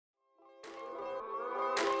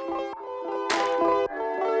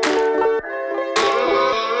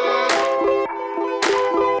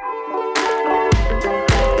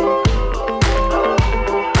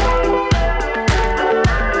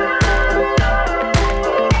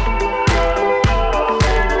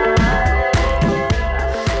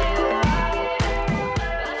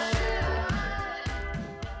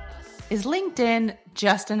LinkedIn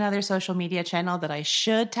just another social media channel that I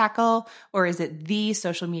should tackle, or is it the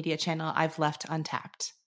social media channel I've left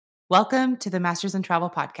untapped? Welcome to the Masters in Travel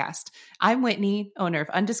podcast. I'm Whitney, owner of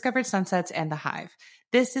Undiscovered Sunsets and The Hive.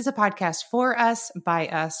 This is a podcast for us, by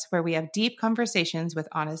us, where we have deep conversations with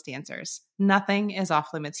honest answers. Nothing is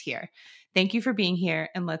off limits here. Thank you for being here,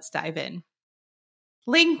 and let's dive in.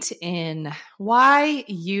 LinkedIn. Why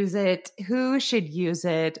use it? Who should use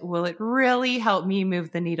it? Will it really help me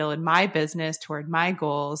move the needle in my business toward my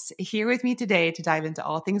goals? Here with me today to dive into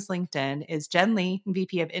all things LinkedIn is Jen Lee,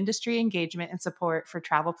 VP of Industry Engagement and Support for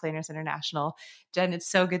Travel Planners International. Jen, it's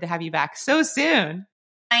so good to have you back so soon.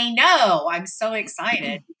 I know. I'm so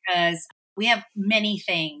excited because we have many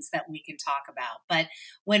things that we can talk about. But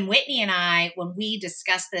when Whitney and I, when we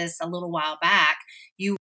discussed this a little while back,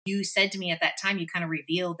 you said to me at that time, you kind of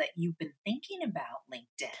revealed that you've been thinking about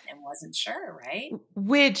LinkedIn and wasn't sure, right?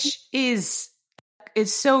 Which is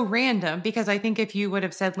so random because I think if you would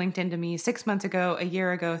have said LinkedIn to me 6 months ago, a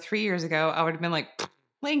year ago, 3 years ago, I would have been like,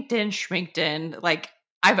 LinkedIn, schminked. Like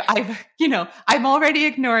I'm already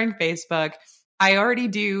ignoring Facebook. I already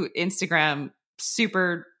do Instagram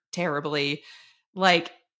super terribly.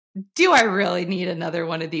 Like, do I really need another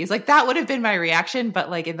one of these? Like that would have been my reaction. But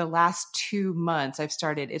like in the last 2 months,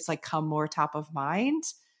 it's like come more top of mind.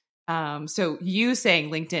 So you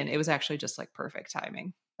saying LinkedIn, it was actually just like perfect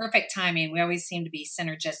timing. Perfect timing. We always seem to be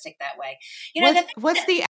synergistic that way.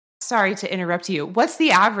 Sorry to interrupt you. What's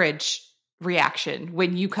the average reaction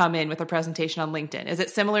when you come in with a presentation on LinkedIn? Is it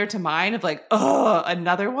similar to mine of like, oh,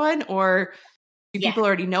 another one? Or do people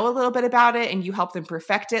already know a little bit about it and you help them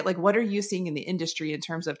perfect it? Like, what are you seeing in the industry in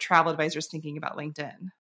terms of travel advisors thinking about LinkedIn?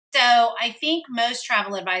 So I think most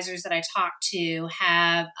travel advisors that I talk to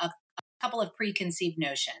have a couple of preconceived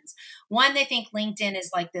notions. One, they think LinkedIn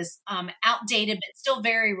is like this outdated but still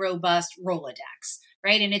very robust Rolodex,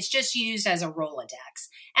 right? And it's just used as a Rolodex.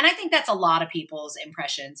 And I think that's a lot of people's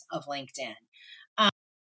impressions of LinkedIn.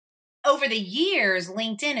 Over the years,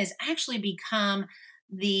 LinkedIn has actually become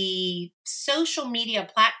the social media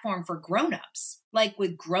platform for grownups, like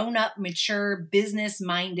with grown-up, mature,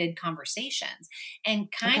 business-minded conversations.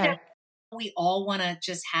 And kind of we all want to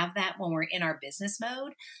just have that when we're in our business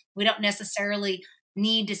mode. We don't necessarily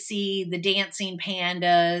need to see the dancing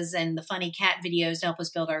pandas and the funny cat videos to help us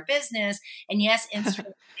build our business. And yes,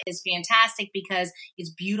 Instagram is fantastic because it's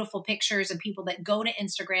beautiful pictures and people that go to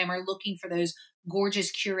Instagram are looking for those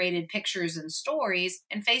gorgeous curated pictures and stories.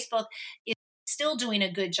 And Facebook is still doing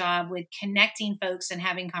a good job with connecting folks and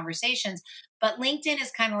having conversations. But LinkedIn is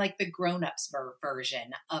kind of like the grown-ups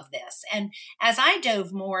version of this. And as I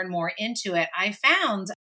dove more and more into it, I found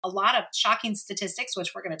a lot of shocking statistics,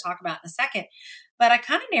 which we're going to talk about in a second. But I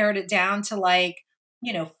kind of narrowed it down to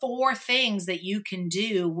 4 things that you can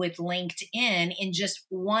do with LinkedIn in just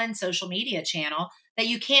one social media channel that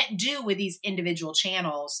you can't do with these individual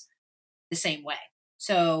channels the same way.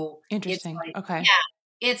 So interesting. Okay. Yeah,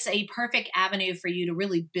 it's a perfect avenue for you to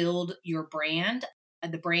really build your brand,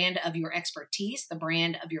 the brand of your expertise, the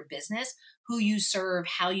brand of your business, who you serve,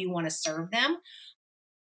 how you want to serve them.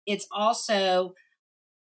 It's also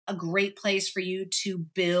a great place for you to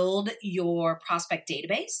build your prospect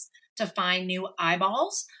database, to find new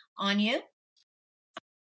eyeballs on you.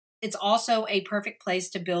 It's also a perfect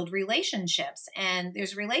place to build relationships. And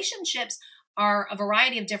there's relationships are a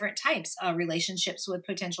variety of different types of relationships with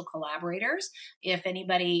potential collaborators. If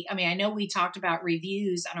anybody, I know we talked about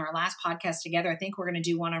reviews on our last podcast together. I think we're going to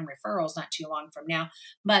do one on referrals not too long from now.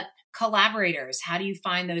 But collaborators, how do you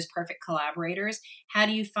find those perfect collaborators? How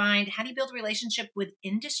do you build a relationship with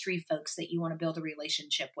industry folks that you want to build a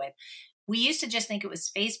relationship with? We used to just think it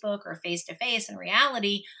was Facebook or face-to-face. In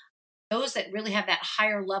reality, those that really have that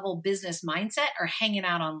higher level business mindset are hanging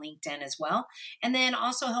out on LinkedIn as well. And then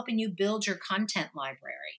also helping you build your content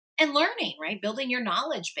library and learning, right? Building your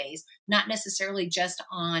knowledge base, not necessarily just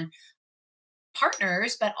on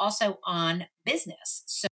partners, but also on business.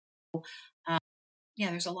 So,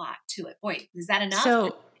 there's a lot to it. Boy, is that enough?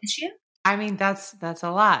 So, that's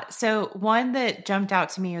a lot. So one that jumped out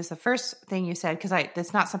to me was the first thing you said, because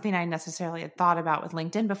that's not something I necessarily had thought about with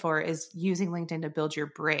LinkedIn before, is using LinkedIn to build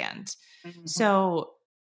your brand. Mm-hmm. So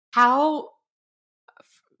how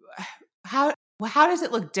does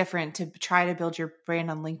it look different to try to build your brand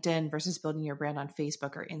on LinkedIn versus building your brand on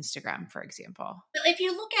Facebook or Instagram, for example? Well, if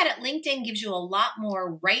you look at it, LinkedIn gives you a lot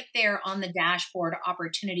more right there on the dashboard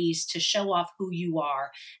opportunities to show off who you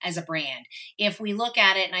are as a brand. If we look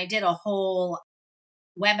at it, and I did a whole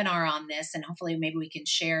webinar on this, and hopefully maybe we can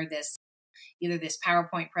share this either this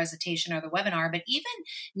PowerPoint presentation or the webinar, but even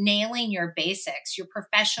nailing your basics, your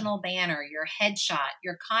professional banner, your headshot,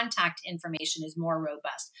 your contact information is more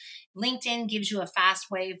robust. LinkedIn gives you a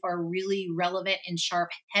fast way for a really relevant and sharp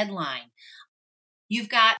headline. You've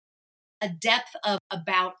got a depth of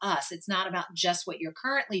about us. It's not about just what you're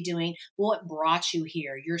currently doing, what brought you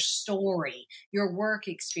here, your story, your work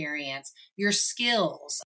experience, your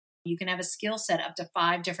skills. You can have a skill set, up to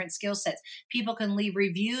 5 different skill sets. People can leave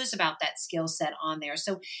reviews about that skill set on there.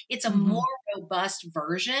 So it's a more Mhm. robust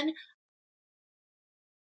version of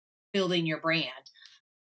building your brand.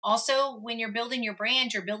 Also, when you're building your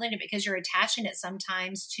brand, you're building it because you're attaching it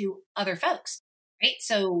sometimes to other folks, right?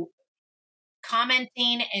 So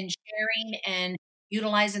commenting and sharing and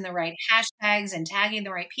utilizing the right hashtags and tagging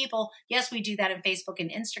the right people. Yes, we do that in Facebook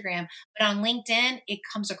and Instagram, but on LinkedIn, it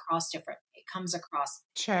comes across different. It comes across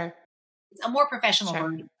Sure. it's a more professional Sure.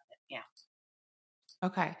 version of it. Yeah.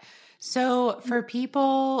 Okay. So for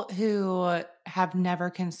people who have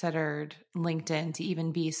never considered LinkedIn to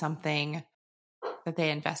even be something that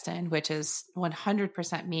they invest in, which is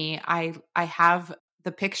 100% me, I have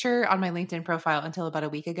the picture on my LinkedIn profile until about a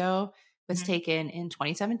week ago was Mhm. taken in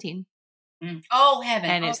 2017, Oh, heaven.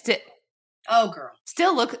 and Oh, it still oh, girl.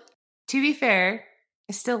 still look to be fair,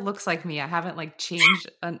 it still looks like me. I haven't like changed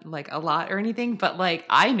like a lot or anything, but like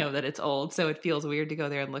I know that it's old, so it feels weird to go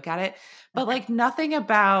there and look at it. But like nothing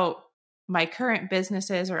about my current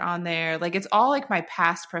businesses are on there. Like it's all like my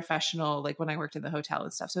past professional, like when I worked in the hotel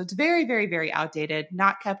and stuff. So it's very, very, very outdated,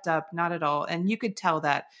 not kept up, not at all. And you could tell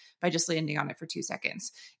that by just landing on it for 2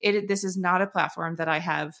 seconds. This is not a platform that I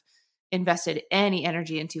have invested any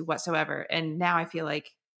energy into whatsoever. And now I feel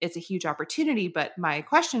like it's a huge opportunity. But my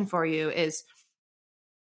question for you is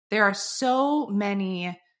there are so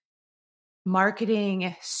many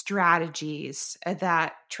marketing strategies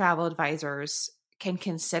that travel advisors can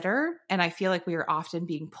consider. And I feel like we are often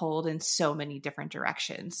being pulled in so many different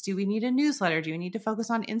directions. Do we need a newsletter? Do we need to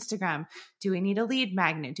focus on Instagram? Do we need a lead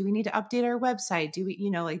magnet? Do we need to update our website? Do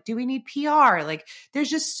we, like, do we need PR? Like,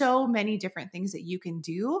 there's just so many different things that you can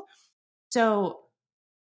do. So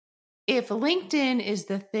if LinkedIn is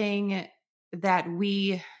the thing that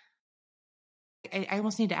I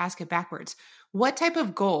almost need to ask it backwards. What type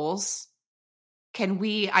of goals can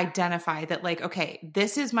we identify that, like, okay,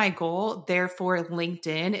 this is my goal, therefore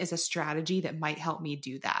LinkedIn is a strategy that might help me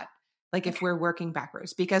do that? Like if Okay. we're working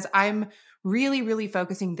backwards, because I'm really, really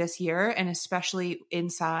focusing this year, and especially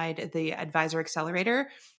inside the Advisor Accelerator,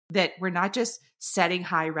 that we're not just setting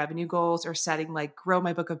high revenue goals or setting like grow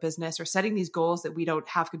my book of business or setting these goals that we don't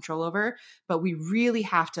have control over, but we really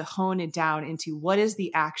have to hone it down into what is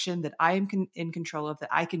the action that I am in control of that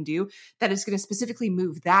I can do that is going to specifically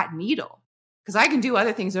move that needle. Because I can do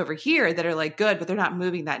other things over here that are like good, but they're not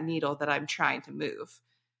moving that needle that I'm trying to move.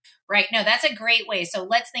 Right. No, that's a great way. So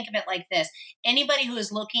let's think of it like this. Anybody who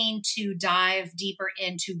is looking to dive deeper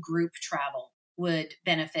into group travel would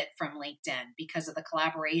benefit from LinkedIn because of the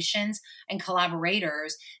collaborations and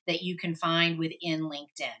collaborators that you can find within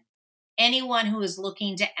LinkedIn. Anyone who is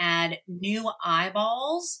looking to add new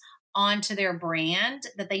eyeballs onto their brand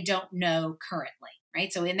that they don't know currently,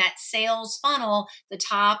 right? So in that sales funnel, the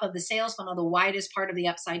top of the sales funnel, the widest part of the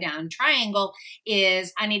upside down triangle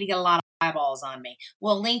is I need to get a lot of eyeballs on me.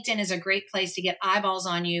 Well, LinkedIn is a great place to get eyeballs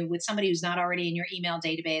on you with somebody who's not already in your email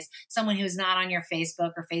database, someone who's not on your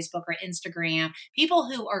Facebook or Instagram, people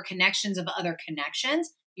who are connections of other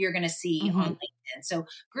connections you're going to see on Mm-hmm. LinkedIn. So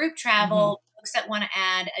group Mm-hmm. travel, folks that want to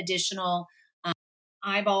add additional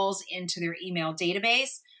eyeballs into their email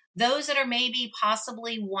database, those that are maybe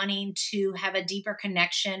possibly wanting to have a deeper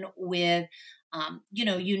connection with,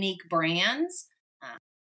 unique brands. Uh,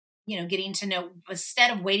 getting to know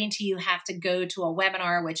instead of waiting till you have to go to a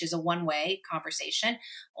webinar, which is a one-way conversation,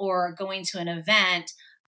 or going to an event.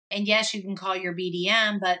 And yes, you can call your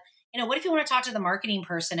BDM, but what if you want to talk to the marketing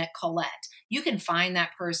person at Colette? You can find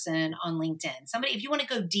that person on LinkedIn. Somebody, if you want to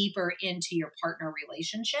go deeper into your partner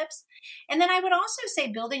relationships. And then I would also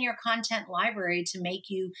say building your content library to make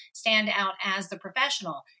you stand out as the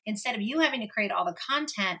professional. Instead of you having to create all the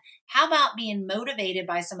content, how about being motivated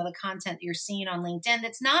by some of the content you're seeing on LinkedIn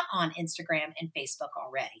that's not on Instagram and Facebook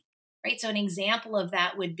already? Right. So an example of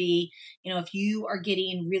that would be, if you are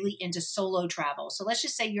getting really into solo travel. So let's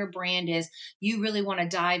just say your brand is you really want to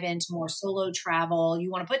dive into more solo travel. You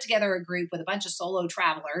want to put together a group with a bunch of solo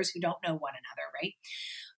travelers who don't know one another, right?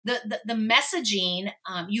 the messaging,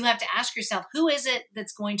 you have to ask yourself, who is it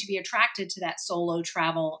that's going to be attracted to that solo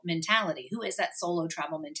travel mentality? Who is that solo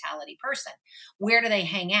travel mentality person? Where do they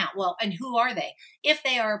hang out? Well, and who are they? If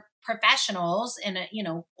they are professionals and,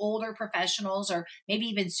 older professionals, or maybe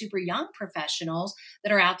even super young professionals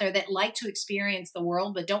that are out there that like to experience the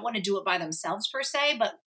world, but don't want to do it by themselves per se,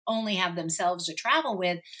 but only have themselves to travel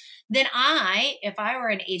with, then if I were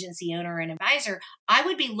an agency owner or an advisor, I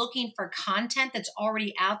would be looking for content that's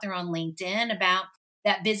already out there on LinkedIn about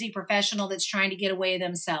that busy professional that's trying to get away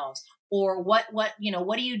themselves. Or what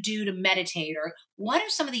do you do to meditate? Or what are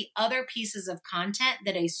some of the other pieces of content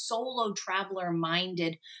that a solo traveler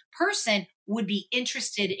minded person would be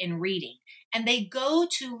interested in reading? And they go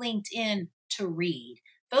to LinkedIn to read.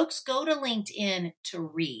 Folks go to LinkedIn to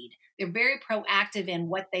read. They're very proactive in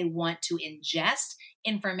what they want to ingest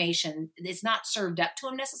information. It's not served up to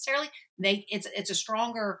them necessarily. It's a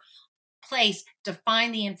stronger place to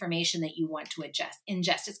find the information that you want to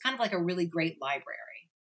ingest. It's kind of like a really great library.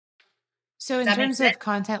 So Does in that make terms sense? of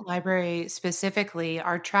content library specifically,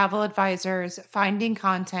 are travel advisors finding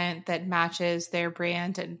content that matches their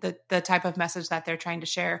brand and the type of message that they're trying to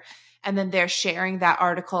share, and then they're sharing that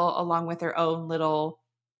article along with their own little,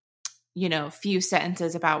 few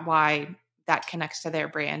sentences about why that connects to their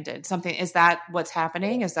brand and something? Is that what's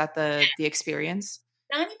happening? Is that the experience?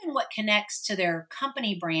 Not even what connects to their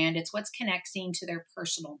company brand, it's what's connecting to their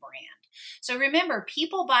personal brand. So remember,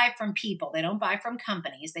 people buy from people. They don't buy from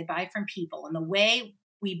companies, they buy from people. And the way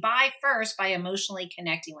we buy first by emotionally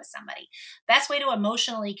connecting with somebody. Best way to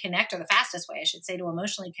emotionally connect, or the fastest way, I should say, to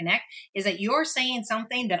emotionally connect is that you're saying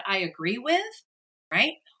something that I agree with,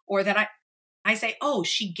 right? Or that I say, oh,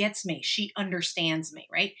 she gets me. She understands me,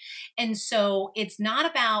 right? And so it's not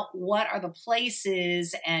about what are the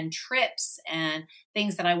places and trips and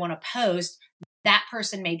things that I want to post that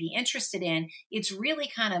person may be interested in. It's really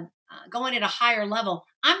kind of going at a higher level.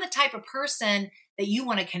 I'm the type of person that you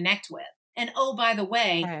want to connect with. And oh, by the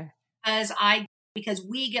way, Okay. because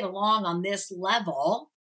we get along on this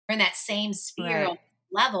level, or in that same sphere Right.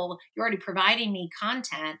 level, you're already providing me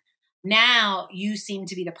content. Now you seem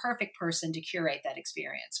to be the perfect person to curate that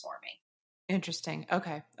experience for me. Interesting.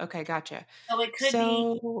 Okay. Okay. Gotcha. So it could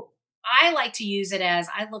be, So, I like to use it as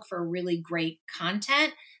I look for really great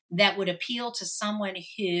content that would appeal to someone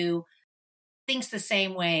who thinks the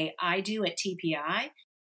same way I do at TPI,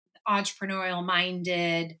 entrepreneurial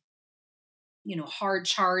minded, hard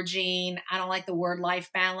charging. I don't like the word life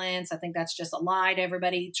balance. I think that's just a lie that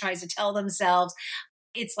everybody tries to tell themselves.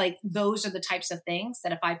 It's like those are the types of things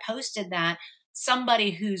that if I posted that,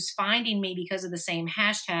 somebody who's finding me because of the same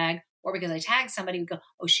hashtag or because I tagged somebody would go,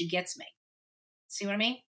 oh, she gets me. See what I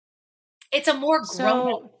mean? It's a more grown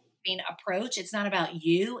up so approach. It's not about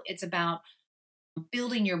you. It's about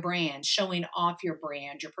building your brand, showing off your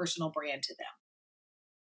brand, your personal brand to them.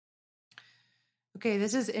 Okay,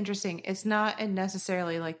 this is interesting. It's not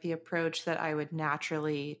necessarily like the approach that I would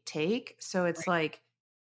naturally take. So it's Right. like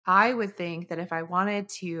I would think that if I wanted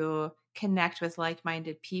to connect with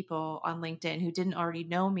like-minded people on LinkedIn who didn't already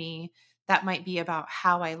know me, that might be about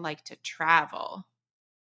how I like to travel.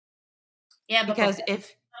 Yeah, but Because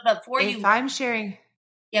if before if you, I'm sharing,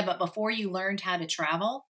 yeah, but before you learned how to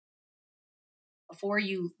travel,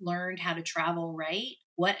 right,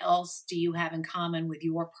 what else do you have in common with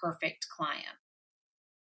your perfect client?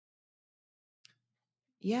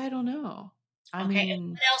 yeah, I don't know. I Okay. And mean,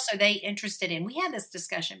 what else are they interested in? We had this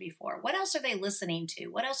discussion before. What else are they listening to?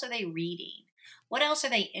 What else are they reading? What else are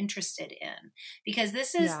they interested in? Because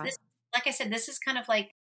yeah. like I said, this is kind of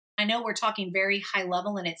like, I know we're talking very high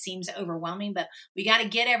level and it seems overwhelming, but we got to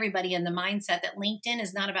get everybody in the mindset that LinkedIn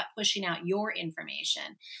is not about pushing out your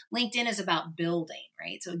information. LinkedIn is about building,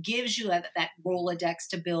 right? So it gives you that Rolodex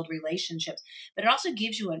to build relationships, but it also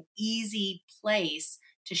gives you an easy place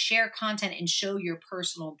to share content and show your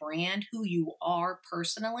personal brand, who you are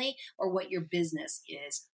personally, or what your business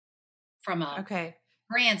is from a Okay.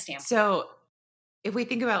 brand standpoint. So if we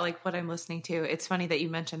think about like what I'm listening to, it's funny that you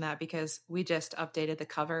mentioned that because we just updated the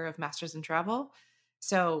cover of Masters in Travel.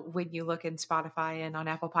 So when you look in Spotify and on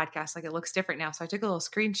Apple Podcasts, like it looks different now. So I took a little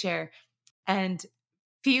screen share and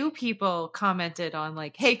few people commented on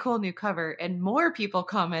like, hey, cool new cover. And more people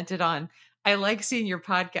commented on, I like seeing your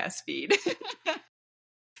podcast feed.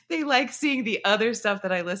 They like seeing the other stuff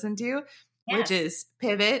that I listen to, which Yes. is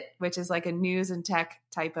Pivot, which is like a news and tech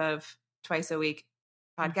type of twice a week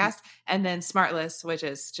Mhm. podcast, and then Smartless, which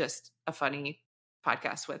is just a funny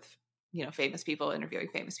podcast with famous people interviewing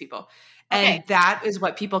famous people. Okay. And that is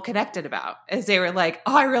what people connected about, as they were like,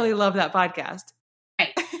 "Oh, I really love that podcast."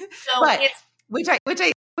 Right. So But it's which I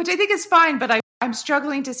think is fine, but I I'm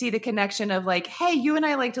struggling to see the connection of like, hey, you and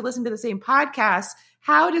I like to listen to the same podcast.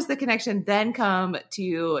 How does the connection then come to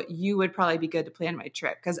you would probably be good to plan my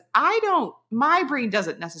trip? Because my brain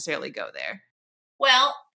doesn't necessarily go there.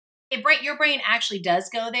 Well, your brain actually does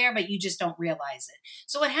go there, but you just don't realize it.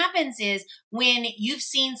 So what happens is when you've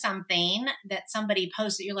seen something that somebody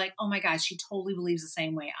posted, you're like, oh my gosh, she totally believes the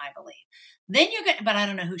same way I believe. Then you're going to, but I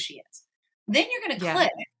don't know who she is. Then you're going to Yeah.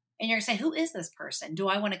 click and you're going to say, who is this person? Do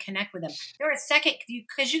I want to connect with them? They're a second,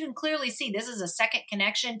 because you can clearly see this is a second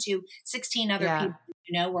connection to 16 other Yeah.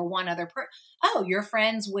 people, or one other person. Oh, you're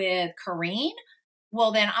friends with Corrine?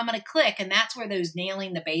 Well, then I'm going to click, and that's where those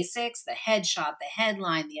nailing the basics, the headshot, the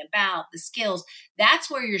headline, the about, the skills, that's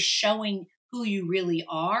where you're showing who you really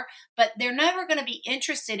are. But they're never going to be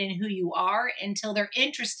interested in who you are until they're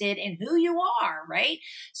interested in who you are, right?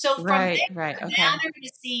 So from Right. there, now Okay. they're going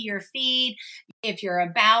to see your feed. If your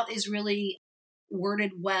about is really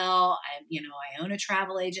worded well, I own a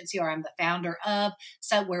travel agency, or I'm the founder of,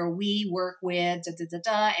 so where we work with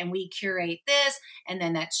and we curate this, and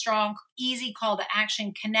then that strong, easy call to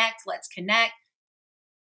action, connect, let's connect.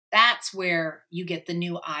 That's where you get the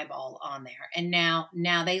new eyeball on there. And now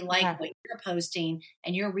they like Okay. what you're posting,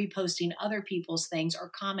 and you're reposting other people's things or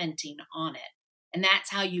commenting on it. And that's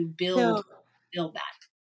how you build So that.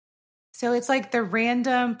 So it's like the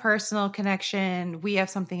random personal connection, we have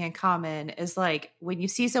something in common is like when you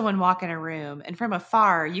see someone walk in a room and from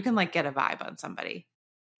afar, you can like get a vibe on somebody,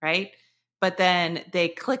 right? But then they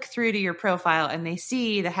click through to your profile and they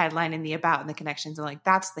see the headline and the about and the connections and like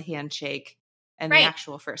that's the handshake and the Right.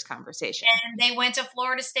 actual first conversation. And they went to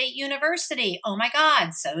Florida State University. Oh my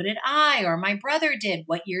God, so did I, or my brother did.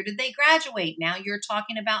 What year did they graduate? Now you're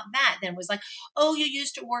talking about that. Then it was like, oh, you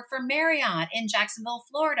used to work for Marriott in Jacksonville,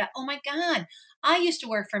 Florida. Oh my God, I used to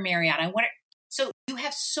work for Marriott. I wonder. So you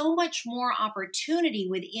have so much more opportunity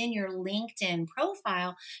within your LinkedIn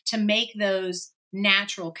profile to make those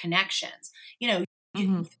natural connections. Hmm.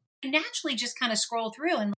 You naturally just kind of scroll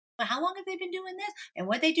through and how long have they been doing this and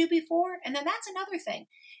what they do before? And then that's another thing.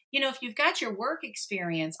 If you've got your work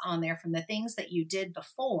experience on there from the things that you did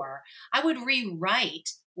before, I would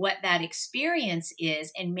rewrite what that experience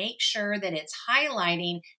is and make sure that it's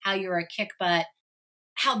highlighting how you're a kick butt,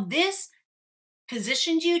 how this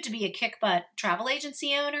positioned you to be a kick butt travel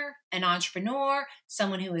agency owner, an entrepreneur,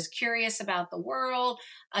 someone who is curious about the world,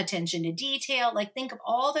 attention to detail. Like, think of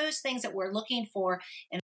all those things that we're looking for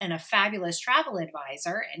in a fabulous travel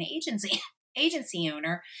advisor, an agency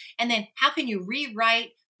owner. And then how can you rewrite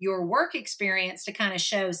your work experience to kind of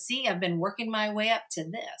show, see, I've been working my way up to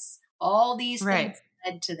this. All these Right. things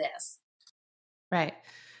led to this. Right.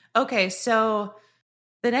 Okay. So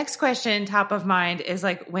the next question, top of mind, is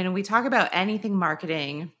like when we talk about anything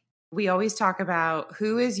marketing, we always talk about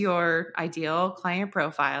who is your ideal client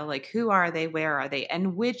profile? Like, who are they? Where are they?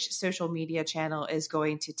 And which social media channel is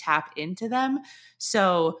going to tap into them?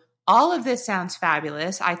 So, all of this sounds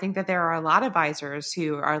fabulous. I think that there are a lot of advisors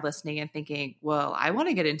who are listening and thinking, well, I want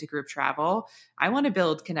to get into group travel. I want to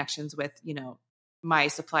build connections with, my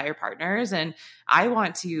supplier partners. And I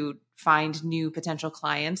want to find new potential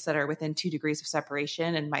clients that are within 2 degrees of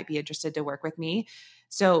separation and might be interested to work with me.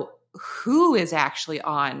 So, who is actually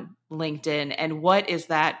on LinkedIn and what is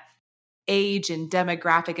that age and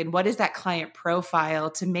demographic and what is that client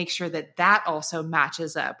profile to make sure that that also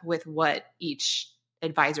matches up with what each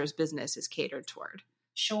advisor's business is catered toward?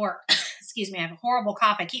 Sure. Excuse me. I have a horrible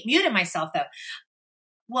cough. I keep muting myself though.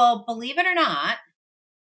 Well, believe it or not,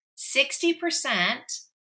 60%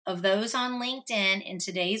 of those on LinkedIn in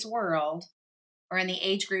today's world are in the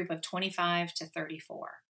age group of 25 to 34.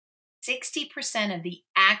 60% of the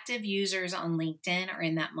active users on LinkedIn are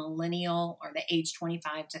in that millennial or the age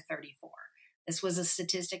 25 to 34. This was a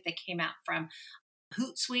statistic that came out from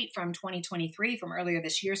Hootsuite from 2023, from earlier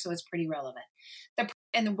this year, so it's pretty relevant.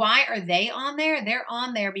 And why are they on there? They're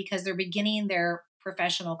on there because they're beginning their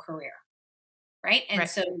professional career, right? And Right.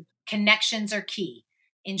 so connections are key,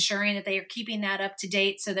 ensuring that they are keeping that up to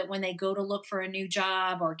date so that when they go to look for a new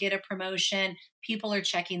job or get a promotion, people are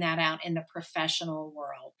checking that out in the professional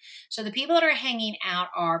world. So the people that are hanging out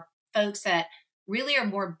are folks that really are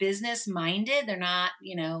more business minded. They're not,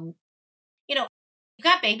 you've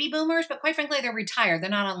got baby boomers, but quite frankly, they're retired. They're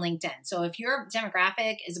not on LinkedIn. So if your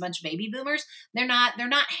demographic is a bunch of baby boomers, they're not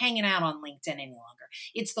hanging out on LinkedIn any longer.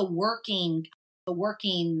 It's the working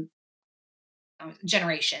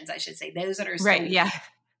generations, I should say, those that are Right. still. Yeah.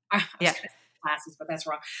 I was Yeah. gonna, classes, but that's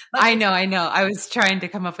wrong. But I know. I was trying to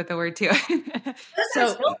come up with the word too. those are So,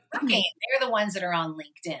 still working. They're the ones that are on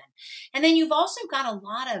LinkedIn. And then you've also got a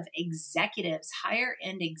lot of executives, higher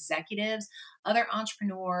end executives, other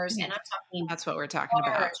entrepreneurs, and I'm talking that's what we're talking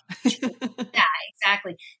about. large. Yeah,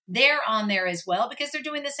 exactly. They're on there as well because they're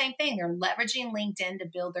doing the same thing. They're leveraging LinkedIn to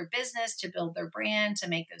build their business, to build their brand, to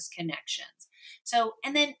make those connections. So,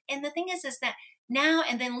 and the thing is that now,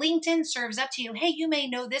 and then LinkedIn serves up to you, hey, you may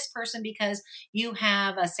know this person because you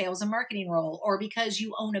have a sales and marketing role, or because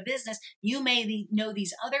you own a business. You may know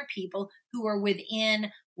these other people who are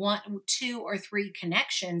within one, two, or three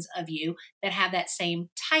connections of you that have that same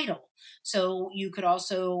title. So you could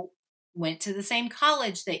also went to the same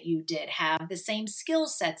college that you did, have the same skill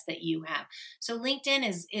sets that you have. So LinkedIn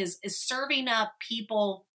is serving up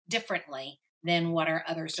people differently than what our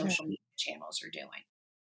other Sure. social media channels are doing.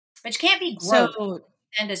 But you can't be gross. So,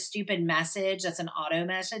 Send a stupid message that's an auto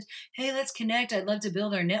message. Hey, let's connect. I'd love to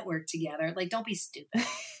build our network together. Like, don't be stupid.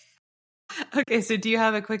 okay. So, do you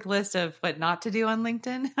have a quick list of what not to do on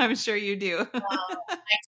LinkedIn? I'm sure you do.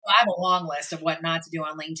 I have a long list of what not to do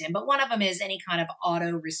on LinkedIn, but one of them is any kind of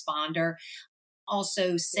auto responder.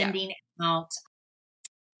 Also, Yeah. sending out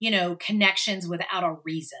connections without a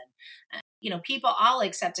reason. People, I'll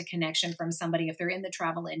accept a connection from somebody if they're in the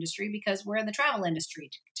travel industry because we're in the travel industry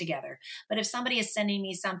together. But if somebody is sending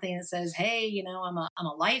me something that says, hey, I'm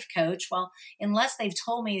a life coach, well, unless they've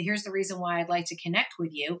told me here's the reason why I'd like to connect with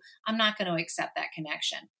you, I'm not going to accept that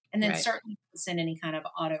connection. And then Right. certainly send any kind of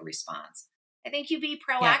auto response. I think you be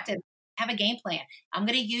Yeah. proactive, have a game plan. I'm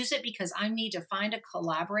going to use it because I need to find a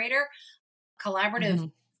collaborative Hmm.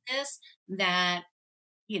 business that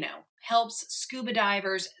helps scuba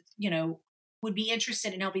divers, would be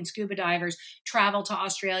interested in helping scuba divers travel to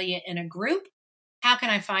Australia in a group. How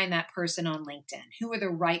can I find that person on LinkedIn? Who are the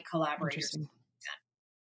right collaborators? Interesting.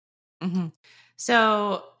 Hmm.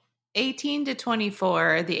 So, 18 to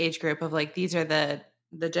 24, the age group of like, these are the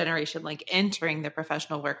generation like entering the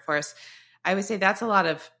professional workforce. I would say that's a lot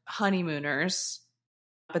of honeymooners,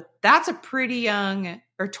 but that's a pretty young,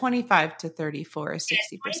 or 25 to 34 is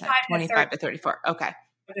 60%, 25 to 34. Okay.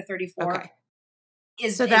 25 to 34 Okay.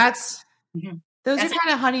 is, So mhm. those are That's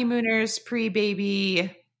kind of honeymooners,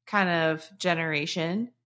 pre-baby kind of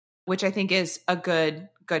generation, which I think is a good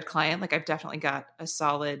client. Like I've definitely got a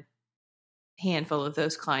solid handful of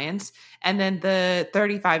those clients. And then the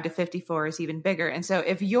 35 to 54 is even bigger. And so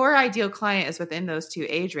if your ideal client is within those two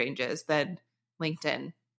age ranges, then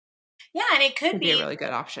LinkedIn yeah, and it could could be a be really good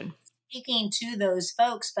option. speaking to those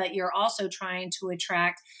folks, but you're also trying to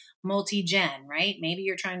attract multi-gen, right? Maybe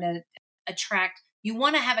you're trying to attract, you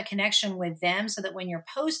want to have a connection with them so that when you're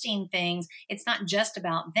posting things, it's not just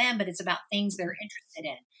about them, but it's about things they're interested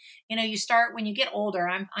in. You start when you get older.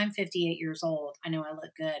 I'm 58 years old. I know I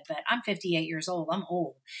look good, but I'm 58 years old. I'm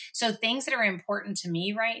old. So things that are important to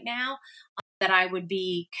me right now that I would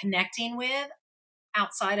be connecting with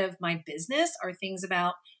outside of my business are things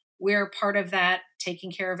about we're part of that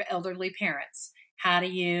taking care of elderly parents. How do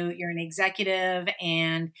you're an executive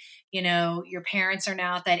and your parents are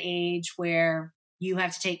now at that age where you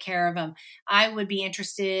have to take care of them. I would be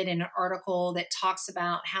interested in an article that talks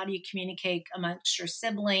about how do you communicate amongst your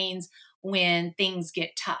siblings when things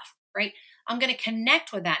get tough, right? I'm going to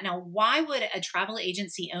connect with that. Now, why would a travel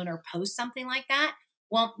agency owner post something like that?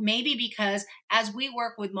 Well, maybe because as we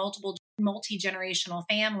work with multi-generational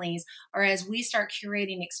families, or as we start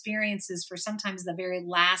curating experiences for sometimes the very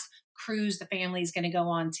last cruise the family is going to go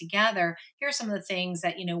on together, here are some of the things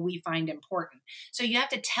that we find important. So you have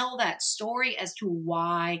to tell that story as to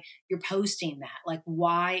why you're posting that. Like,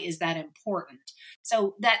 why is that important?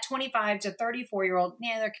 So that 25 to 34-year-old,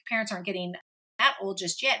 yeah, their parents aren't getting that old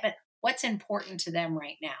just yet, but what's important to them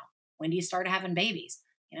right now? When do you start having babies?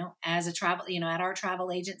 As a travel, at our travel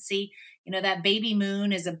agency, that baby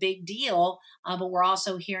moon is a big deal, but we're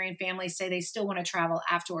also hearing families say they still want to travel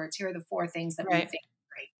afterwards. Here are the four things that we Right. think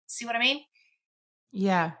are great. See what I mean?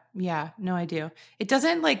 Yeah. Yeah. No, I do. It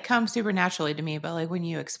doesn't like come super naturally to me, but like when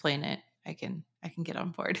you explain it, I can get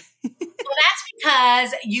on board. Well,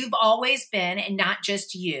 that's because you've always been, and not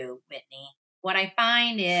just you, Whitney. What I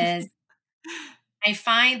find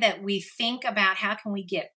that we think about how can we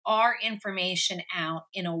get our information out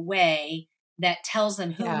in a way that tells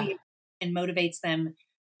them who Yeah. we are and motivates them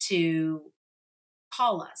to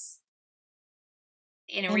call us.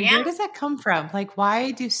 In a And where reality, does that come from? Like,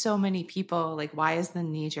 why do so many people, like, why is the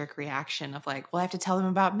knee jerk reaction of like, well, I have to tell them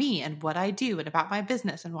about me and what I do and about my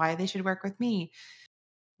business and why they should work with me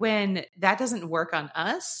when that doesn't work on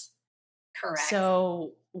us? correct.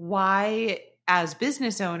 So, why, as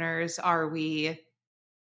business owners, are we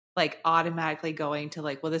like automatically going to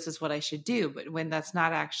like, well, this is what I should do, but when that's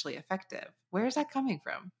not actually effective. Where is that coming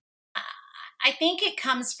from? I think it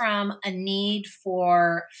comes from a need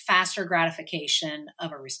for faster gratification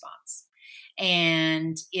of a response.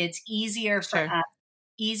 And it's Sure.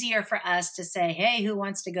 easier for us to say, "Hey, who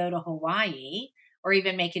wants to go to Hawaii?" Or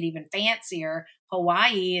even make it even fancier.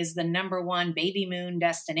 Hawaii is the number one baby moon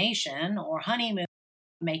destination or honeymoon,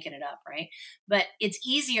 making it up, right? But it's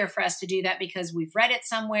easier for us to do that because we've read it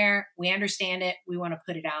somewhere, we understand it, we want to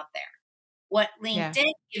put it out there. What Yeah.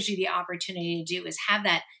 LinkedIn gives you the opportunity to do is have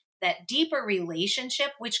that deeper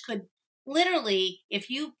relationship, which could literally,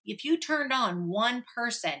 if you turned on one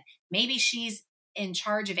person, maybe she's in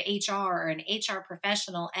charge of HR or an HR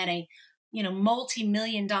professional at a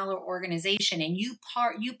multi-million dollar organization, and you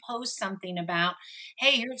post something about,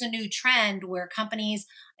 hey, here's a new trend where companies,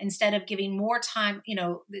 instead of giving more time,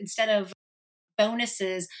 instead of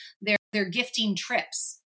bonuses, they're gifting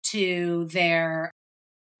trips to their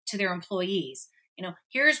employees.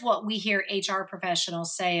 Here's what we hear HR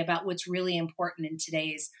professionals say about what's really important in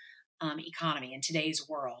today's economy, in today's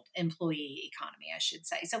world, employee economy, I should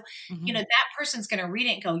say. So, Hmm. that person's going to read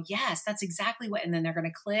it and go, yes, that's exactly what, and then they're going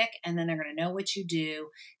to click, and then they're going to know what you do,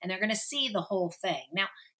 and they're going to see the whole thing. Now,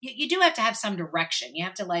 you do have to have some direction. You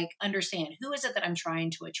have to like understand, who is it that I'm trying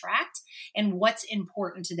to attract, and what's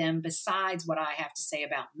important to them besides what I have to say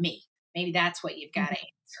about me. Maybe that's what you've got to Hmm.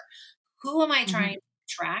 answer. Who am I Hmm. trying to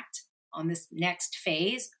attract on this next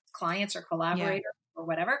phase? Clients or Yeah. collaborators or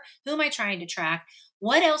whatever. Who am I trying to track?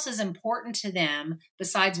 What else is important to them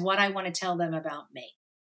besides what I want to tell them about me?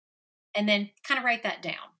 And then kind of write that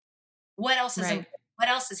down. What else is Right. important? What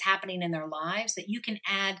else is happening in their lives that you can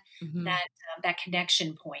add Hmm. that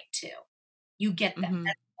connection point to? You get them. Hmm.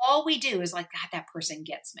 That's all we do is like, God, that person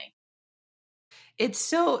gets me. It's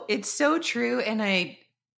so true. And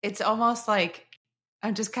it's almost like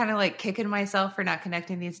I'm just kind of like kicking myself for not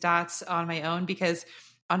connecting these dots on my own, because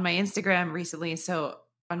on my Instagram recently, so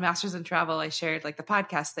on Masters in Travel, I shared like the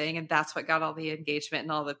podcast thing, and that's what got all the engagement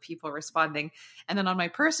and all the people responding. And then on my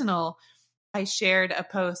personal, I shared a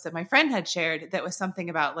post that my friend had shared that was something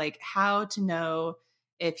about like how to know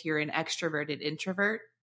if you're an extroverted introvert.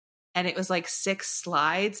 And it was like 6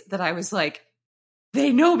 slides that I was like,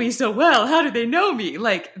 they know me so well. How do they know me?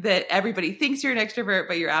 Like that everybody thinks you're an extrovert,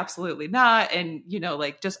 but you're absolutely not. And,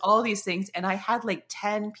 like just all these things. And I had like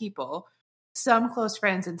 10 people, some close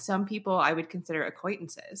friends and some people I would consider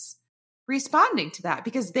acquaintances, responding to that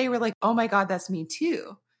because they were like, oh my God, that's me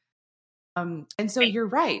too. And so Right. you're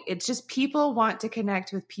right. It's just people want to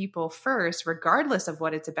connect with people first, regardless of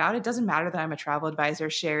what it's about. It doesn't matter that I'm a travel advisor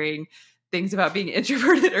sharing things about being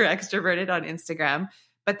introverted or extroverted on Instagram,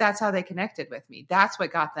 but that's how they connected with me. That's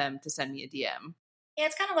what got them to send me a DM. Yeah,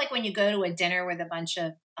 it's kind of like when you go to a dinner with a bunch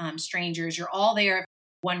of strangers, you're all there for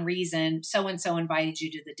one reason. So and so invited you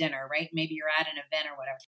to the dinner, right? Maybe you're at an event or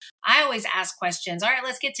whatever. I always ask questions. All right,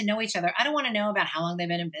 let's get to know each other. I don't want to know about how long they've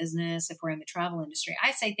been in business if we're in the travel industry.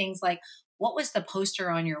 I say things like, what was the poster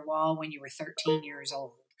on your wall when you were 13 years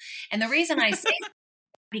old? And the reason I say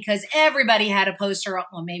because everybody had a poster.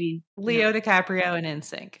 Well, maybe Leo DiCaprio and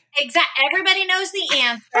NSYNC. everybody knows the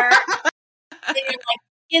answer. They like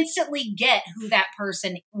instantly get who that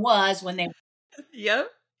person was when they, Yep.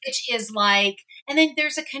 which is like, and then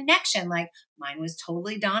there's a connection. Like mine was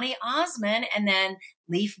totally Donny Osmond, and then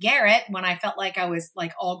Leif Garrett. When I felt like I was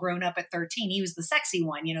like all grown up at 13, he was the sexy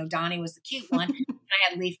one. Donnie was the cute one, and I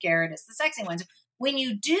had Leif Garrett as the sexy one. So when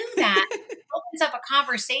you do that, it opens up a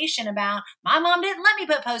conversation about my mom didn't let me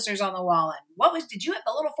put posters on the wall, and did you have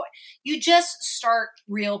the little? You just start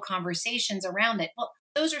real conversations around it. Well,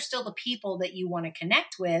 those are still the people that you want to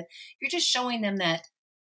connect with. You're just showing them that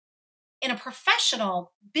in a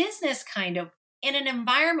professional business kind of, in an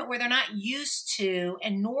environment where they're not used to,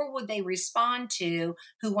 and nor would they respond to,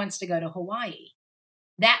 who wants to go to Hawaii.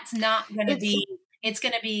 That's not going to It's be, it's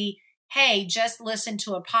going to be, hey, just listen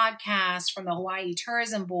to a podcast from the Hawaii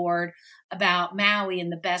Tourism Board about Maui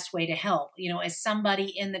and the best way to help. As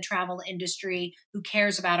somebody in the travel industry who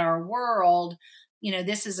cares about our world,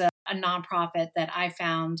 this is a nonprofit that I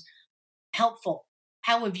found helpful.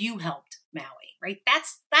 How have you helped Maui? Right?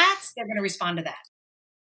 That's they're going to respond to that.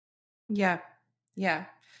 yeah. Yeah.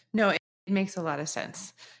 No, it makes a lot of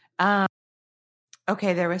sense. Um,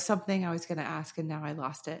 okay, there was something I was going to ask and now I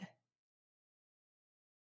lost it.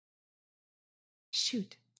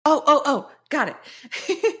 Shoot. Oh, got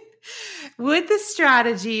it. Would the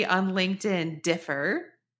strategy on LinkedIn differ,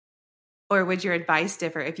 or would your advice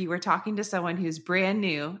differ if you were talking to someone who's brand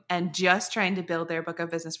new and just trying to build their book of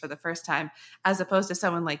business for the first time, as opposed to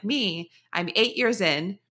someone like me? I'm 8 years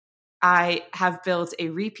in. I have built a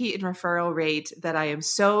repeat and referral rate that I am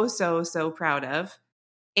so, so, so proud of.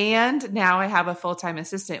 And now I have a full-time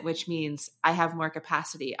assistant, which means I have more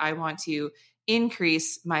capacity. I want to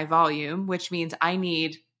increase my volume, which means I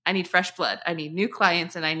need fresh blood. I need new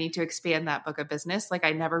clients and I need to expand that book of business like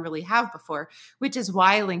I never really have before, which is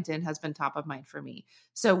why LinkedIn has been top of mind for me.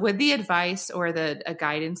 So would the advice or the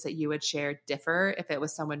guidance that you would share differ if it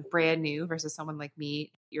was someone brand new versus someone like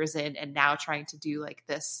me years in and now trying to do like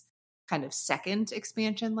this kind of second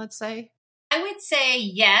expansion, let's say? I would say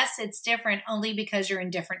yes, it's different only because you're in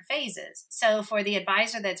different phases. So for the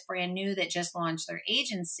advisor that's brand new that just launched their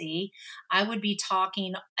agency, I would be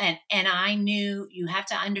talking and I knew you have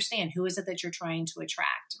to understand who is it that you're trying to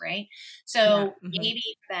attract, right? Yeah. So Mm-hmm. maybe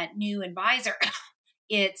for that new advisor,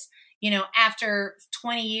 it's, after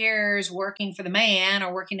 20 years working for the man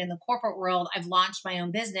or working in the corporate world, I've launched my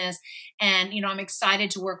own business and, I'm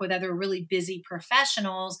excited to work with other really busy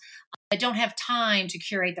professionals. I don't have time to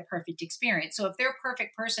curate the perfect experience. So if their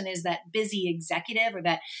perfect person is that busy executive or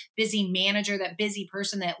that busy manager, that busy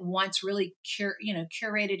person that wants really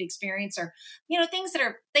curated experience or, things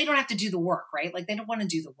that they don't have to do the work, right? Like they don't want to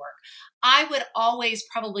do the work. I would always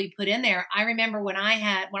probably put in there. I remember when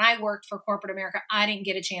I worked for corporate America, I didn't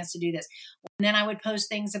get a chance to do this. And then I would post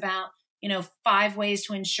things about 5 ways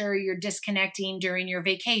to ensure you're disconnecting during your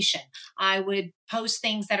vacation. I would post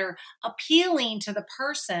things that are appealing to the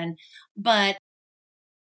person, but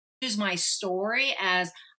use my story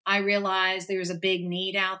as I realize there's a big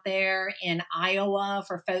need out there in Iowa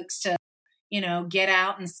for folks to, get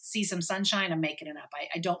out and see some sunshine. I'm making it up.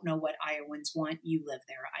 I don't know what Iowans want. You live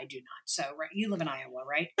there. I do not. So, right, you live in Iowa,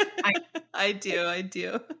 right? I, I do. I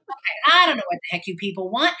do. I don't know what the heck you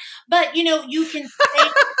people want, but you can say,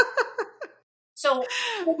 so,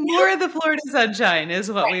 More of the Florida sunshine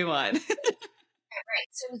is what right. we want. Right.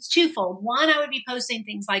 So it's twofold. One, I would be posting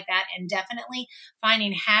things like that and definitely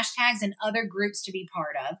finding hashtags and other groups to be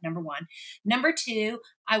part of. Number one. Number two,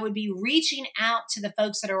 I would be reaching out to the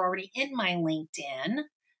folks that are already in my LinkedIn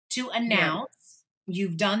to Yep. announce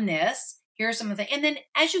you've done this. Here's some of the, and then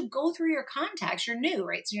as you go through your contacts, you're new,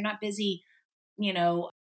 right? So you're not busy,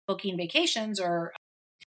 booking vacations or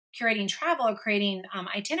curating travel or creating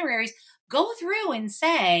itineraries. Go through and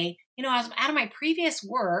say, as out of my previous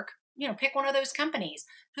work, pick one of those companies.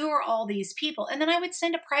 Who are all these people? And then I would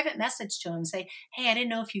send a private message to them, say, hey, I didn't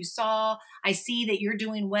know if you saw, I see that you're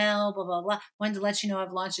doing well, blah, blah, blah. Wanted to let you know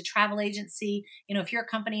I've launched a travel agency. If your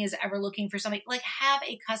company is ever looking for somebody, like have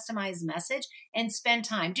a customized message and spend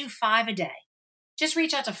time. Do 5 a day. Just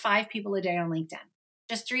reach out to 5 people a day on LinkedIn.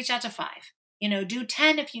 Just reach out to 5. Do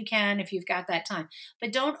 10 if you can, if you've got that time,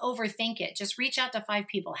 but don't overthink it. Just reach out to 5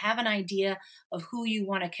 people. Have an idea of who you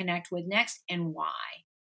want to connect with next and why.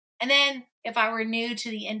 And then if I were new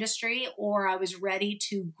to the industry or I was ready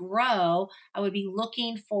to grow, I would be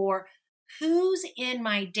looking for who's in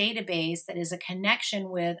my database that is a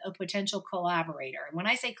connection with a potential collaborator. And when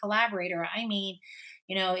I say collaborator, I mean,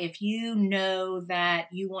 if you know that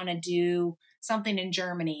you want to do something in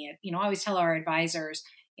Germany, I always tell our advisors,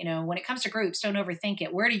 when it comes to groups, don't overthink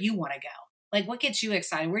it. Where do you want to go? Like what gets you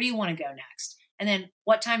excited? Where do you want to go next? And then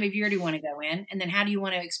what time of year do you want to go in? And then how do you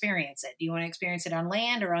want to experience it? Do you want to experience it on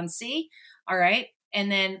land or on sea? All right.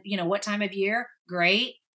 And then, what time of year?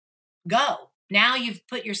 Great. Go. Now you've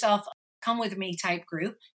put yourself come with me type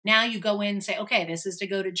group. Now you go in and say, okay, this is to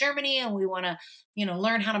go to Germany and we want to,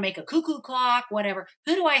 learn how to make a cuckoo clock, whatever.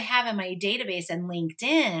 Who do I have in my database and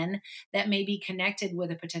LinkedIn that may be connected with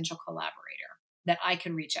a potential collaborator that I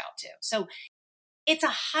can reach out to? So it's a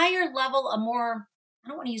higher level, a more, I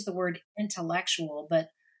don't want to use the word intellectual, but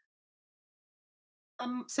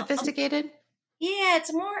Sophisticated? yeah, it's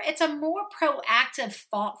a more proactive,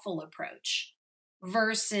 thoughtful approach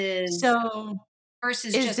versus So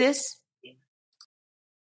is just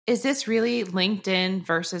this really LinkedIn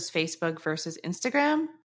versus Facebook versus Instagram?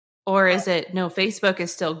 Or is it no, Facebook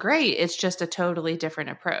is still great. It's just a totally different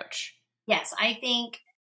approach. yes, I think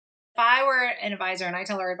if I were an advisor, and I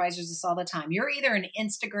tell our advisors this all the time, you're either an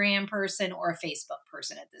Instagram person or a Facebook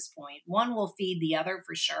person at this point. One will feed the other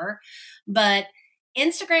for sure. But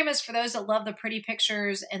Instagram is for those that love the pretty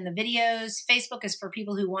pictures and the videos. Facebook is for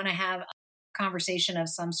people who want to have a conversation of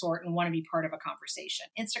some sort and want to be part of a conversation.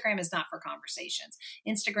 Instagram is not for conversations.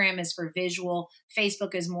 Instagram is for visual.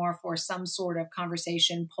 Facebook is more for some sort of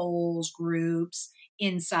conversation, polls, groups,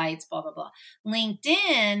 insights, blah, blah, blah.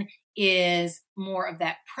 LinkedIn is more of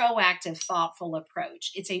that proactive, thoughtful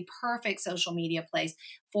approach. It's a perfect social media place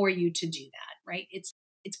for you to do that, right? It's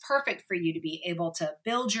perfect for you to be able to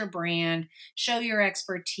build your brand, show your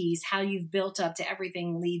expertise, how you've built up to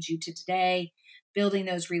everything leads you to today, building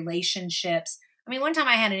those relationships. I mean, one time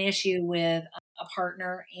I had an issue with a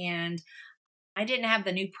partner and I didn't have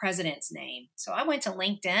the new president's name. So I went to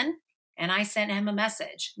LinkedIn and I sent him a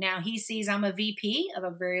message. Now he sees I'm a VP of a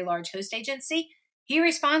very large host agency. He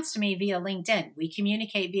responds to me via LinkedIn. We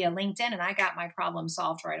communicate via LinkedIn and I got my problem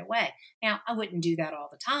solved right away. Now, I wouldn't do that all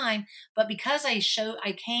the time, but because I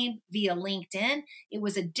came via LinkedIn, it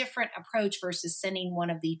was a different approach versus sending one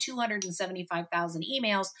of the 275,000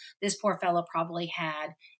 emails this poor fellow probably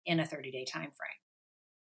had in a 30-day time frame.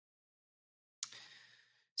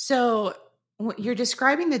 So you're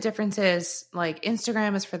describing the differences, like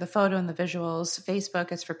Instagram is for the photo and the visuals,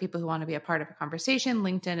 Facebook is for people who want to be a part of a conversation,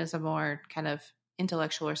 LinkedIn is a more kind of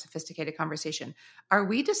intellectual or sophisticated conversation. Are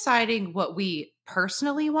we deciding what we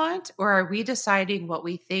personally want, or are we deciding what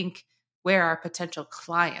we think where our potential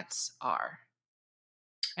clients are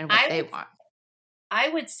and what they want? I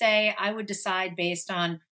would say I would decide based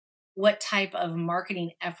on what type of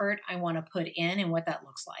marketing effort I want to put in and what that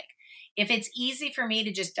looks like. If it's easy for me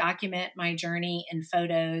to just document my journey in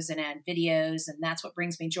photos and add videos, and that's what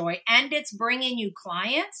brings me joy, and it's bringing you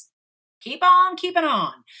clients, keep on keeping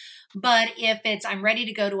on. But if it's I'm ready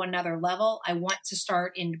to go to another level, I want to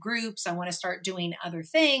start in groups, I want to start doing other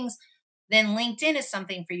things, then LinkedIn is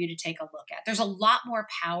something for you to take a look at. There's a lot more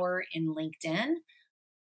power in LinkedIn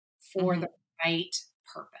for Mm-hmm. the right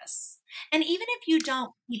purpose. And even if you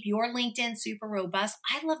don't keep your LinkedIn super robust,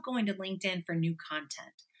 I love going to LinkedIn for new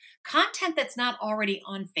content that's not already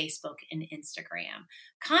on Facebook and Instagram,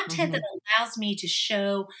 content that Mm-hmm. allows me to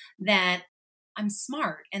show that I'm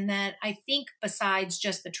smart and that I think besides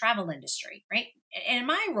just the travel industry, right? And in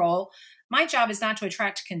my role, my job is not to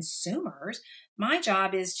attract consumers. My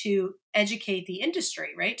job is to educate the industry,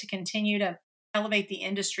 right? To continue to elevate the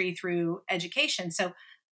industry through education. So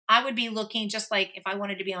I would be looking, just like if I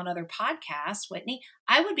wanted to be on other podcasts, Whitney,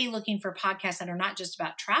 I would be looking for podcasts that are not just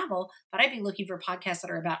about travel, but I'd be looking for podcasts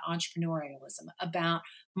that are about entrepreneurialism, about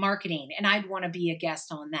marketing. And I'd want to be a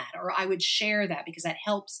guest on that, or I would share that because that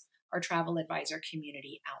helps our travel advisor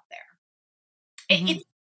community out there. Mm-hmm.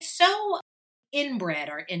 It's so inbred,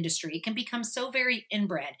 our industry. It can become so very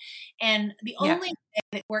inbred. And the Yeah. only way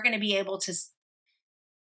that we're going to be able to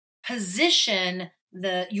position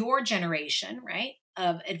your generation, right,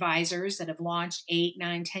 of advisors that have launched 8,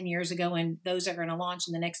 9, 10 years ago, and those are going to launch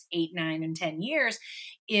in the next 8, 9, and 10 years,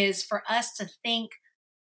 is for us to think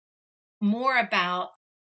more about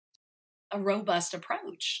a robust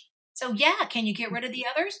approach. So, yeah, can you get rid of the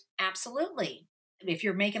others? Absolutely. If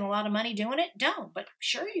you're making a lot of money doing it, don't. But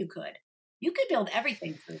sure, you could. You could build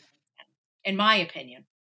everything through LinkedIn, in my opinion.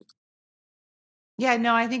 Yeah,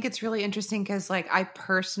 no, I think it's really interesting because, like, I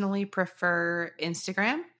personally prefer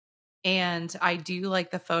Instagram, and I do like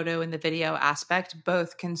the photo and the video aspect,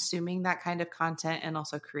 both consuming that kind of content and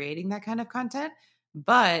also creating that kind of content,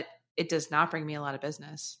 but it does not bring me a lot of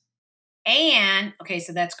business. And okay,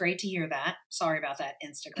 so that's great to hear that. Sorry about that,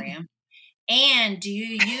 Instagram. And do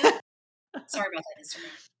you use, sorry about that,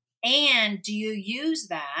 Instagram. And do you use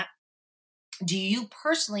that? Do you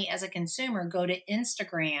personally, as a consumer, go to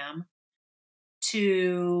Instagram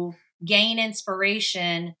to gain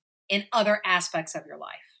inspiration in other aspects of your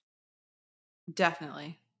life?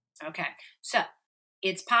 Definitely. Okay. So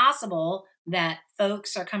it's possible that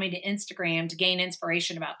folks are coming to Instagram to gain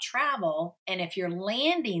inspiration about travel. And if you're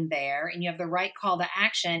landing there and you have the right call to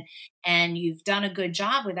action and you've done a good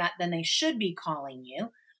job with that, then they should be calling you.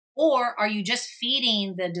 Or are you just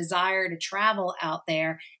feeding the desire to travel out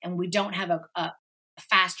there and we don't have a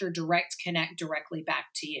faster direct connect directly back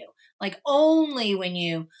to you? Like only when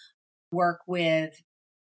you work with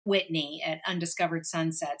Whitney at Undiscovered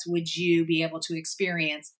Sunsets would you be able to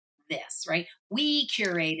experience this, right? We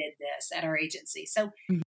curated this at our agency. So,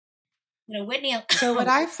 Mhm. Whitney, So, what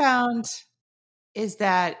I found is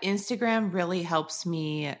that Instagram really helps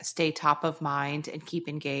me stay top of mind and keep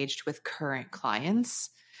engaged with current clients.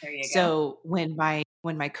 there you go. So when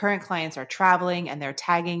my current clients are traveling and they're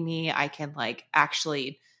tagging me, I can like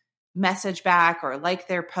actually message back or like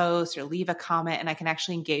their post or leave a comment, and I can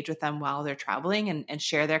actually engage with them while they're traveling and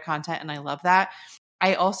share their content. And I love that.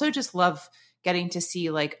 I also just love getting to see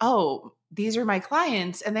like, oh, these are my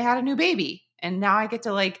clients and they had a new baby. And now I get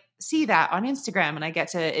to like see that on Instagram and I get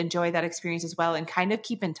to enjoy that experience as well and kind of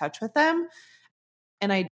keep in touch with them.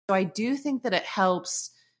 And I do think that it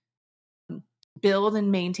helps build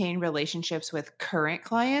and maintain relationships with current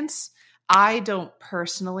clients. I don't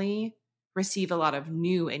personally receive a lot of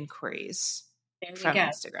new inquiries There you from go.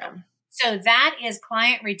 Instagram. So that is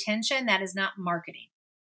client retention. That is not marketing.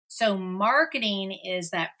 So marketing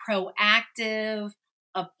is that proactive,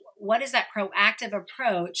 what is that proactive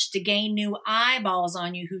approach to gain new eyeballs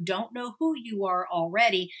on you who don't know who you are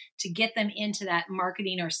already, to get them into that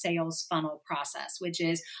marketing or sales funnel process, which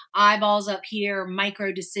is eyeballs up here,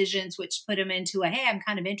 micro decisions, which put them into a, hey, I'm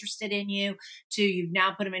kind of interested in you, to you've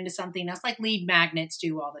now put them into something else, like lead magnets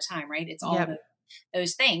do all the time, right? It's all Yep.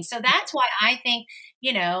 those things. So that's why I think,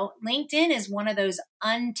 LinkedIn is one of those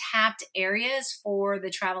untapped areas for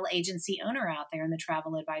the travel agency owner out there in the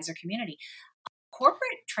travel advisor community.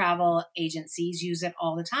 Corporate travel agencies use it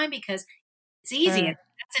all the time because it's easy. Sure.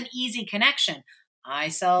 That's an easy connection. I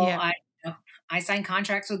sell, Yep. I sign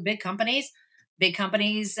contracts with big companies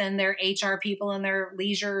and their HR people and their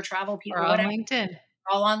leisure travel Or people, on whatever, LinkedIn.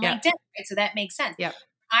 all on Yep. LinkedIn. Right? So that makes sense. Yep.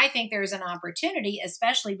 I think there's an opportunity,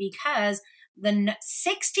 especially because the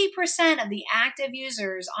 60% of the active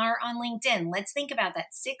users are on LinkedIn. Let's think about that.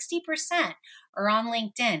 60% are on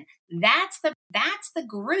LinkedIn. That's the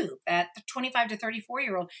group, that the 25 to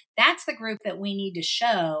 34-year-old. That's the group that we need to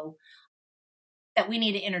show, that we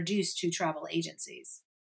need to introduce to travel agencies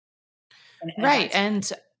and Right. advise.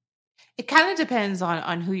 And it kind of depends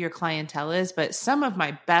on who your clientele is, but some of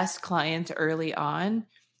my best clients early on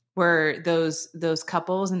were those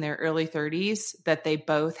couples in their early 30s that they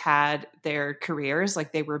both had their careers,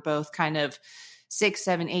 like they were both kind of 6,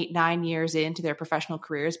 7, 8, 9 years into their professional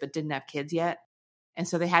careers, but didn't have kids yet. And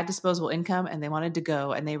so they had disposable income and they wanted to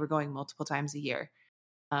go, and they were going multiple times a year.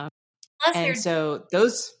 Um, Plus, and they're so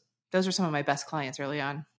those are some of my best clients early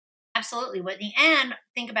on. absolutely, Whitney. And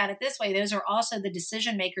think about it this way, those are also the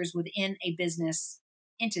decision makers within a business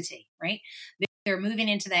entity, right? They're moving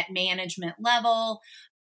into that management level.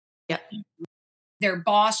 Yep. Their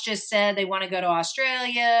boss just said they want to go to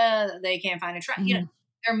Australia. They can't find a truck. Mhm.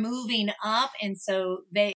 They're moving up. And so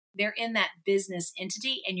they're in that business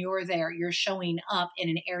entity, and you're there. You're showing up in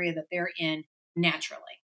an area that they're in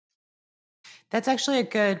naturally. That's actually a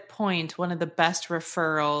good point. One of the best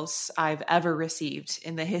referrals I've ever received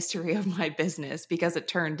in the history of my business, because it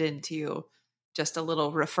turned into just a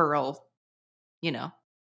little referral, you know,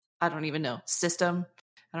 I don't even know, system.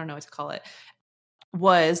 I don't know what to call it.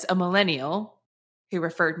 Was a millennial who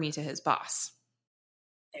referred me to his boss.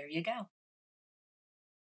 There you go.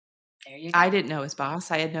 There you I go. didn't know his boss.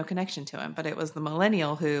 I had no connection to him, but it was the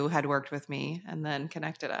millennial who had worked with me and then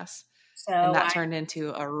connected us. And So that turned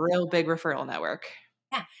into a real big referral network.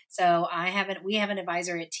 yeah. So we have an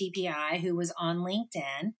advisor at TPI who was on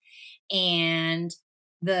LinkedIn, and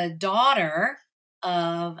the daughter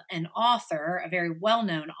of an author, a very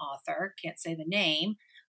well-known author, can't say the name,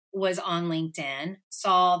 was on LinkedIn,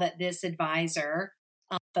 saw that this advisor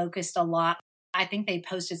focused a lot. I think they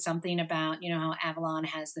posted something about, how Avalon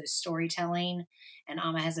has those storytelling and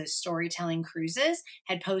Amma has those storytelling cruises,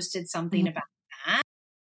 had posted something Mhm. about that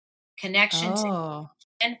connection to. Oh,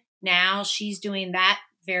 And now she's doing that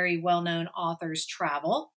very well-known author's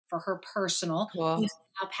travel for her personal, cool. who's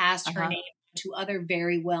now passed her Uh-huh. name to other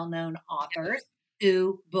very well-known authors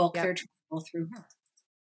who book their Yep. travel through her.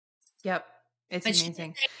 Yep. It's But she didn't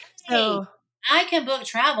amazing. say, hey, So, I can book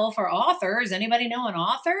travel for authors. Anybody know an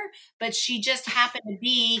author? But she just happened to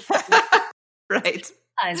be right.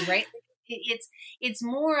 us, right? It's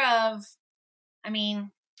more of, I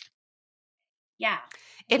mean, yeah. I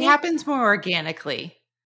It think happens more organically.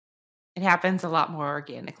 It happens a lot more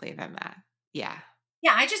organically than that. Yeah.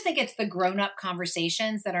 Yeah, I just think it's the grown-up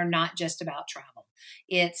conversations that are not just about travel.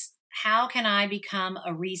 It's how can I become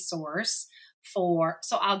a resource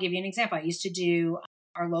so I'll give you an example. I used to do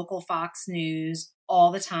our local Fox News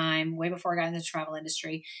all the time, way before I got into the travel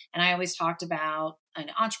industry. And I always talked about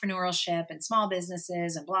entrepreneurship and small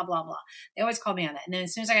businesses and blah, blah, blah. They always called me on that. And then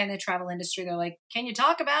as soon as I got in the travel industry, they're like, can you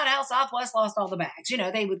talk about how Southwest lost all the bags?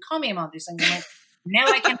 They would call me on these things. I'm like, no,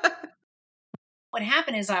 I can. What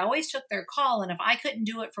happened is I always took their call, and if I couldn't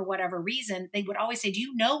do it for whatever reason, they would always say, do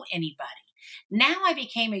you know anybody? Now I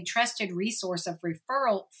became a trusted resource of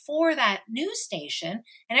referral for that news station.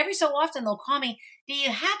 And every so often they'll call me, do you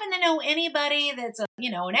happen to know anybody that's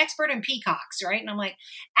an expert in peacocks, right? And I'm like,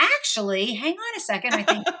 actually, hang on a second. I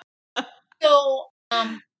think so.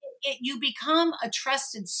 You become a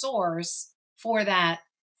trusted source for that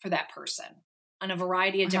person on a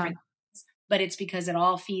variety of Uh-huh. different things, but it's because it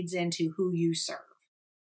all feeds into who you serve.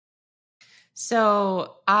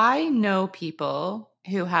 So I know people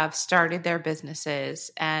who have started their businesses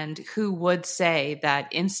and who would say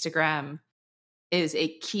that Instagram is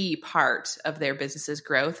a key part of their business's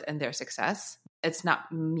growth and their success. It's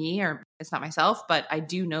not me, or it's not myself, but I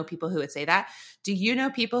do know people who would say that. Do you know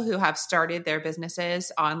people who have started their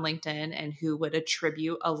businesses on LinkedIn and who would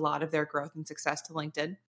attribute a lot of their growth and success to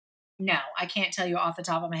LinkedIn? No, I can't tell you off the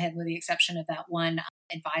top of my head with the exception of that one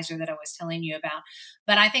advisor that I was telling you about.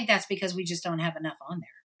 But I think that's because we just don't have enough on there.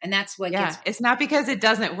 And that's what Yeah, gets it's not because it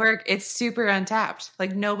doesn't work. It's super untapped.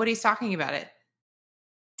 Like nobody's talking about it.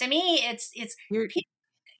 to me, it's You're people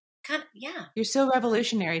kind of, yeah. you're so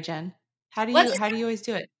revolutionary, Jen. How do What you is how do you always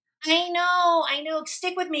do it? I know.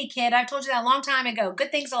 Stick with me, kid. I've told you that a long time ago.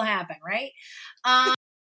 Good things will happen, right?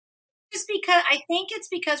 Just because I think it's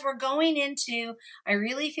because we're going into, I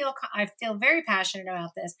feel very passionate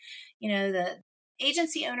about this. The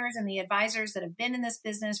agency owners and the advisors that have been in this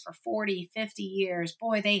business for 40, 50 years,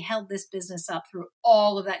 boy, they held this business up through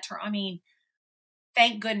all of that term. I mean,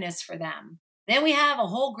 thank goodness for them. Then we have a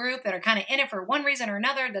whole group that are kind of in it for one reason or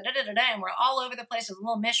another, and we're all over the place with a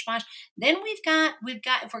little mishmash. Then we've got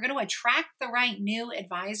if we're going to attract the right new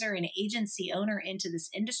advisor and agency owner into this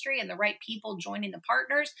industry and the right people joining the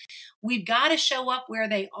partners, we've got to show up where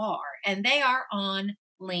they are, and they are on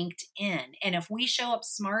LinkedIn. And if we show up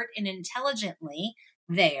smart and intelligently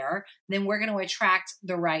there, then we're going to attract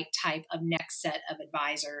the right type of next set of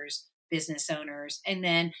advisors, business owners, and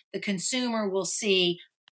then the consumer will see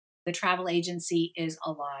the travel agency is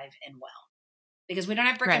alive and well because we don't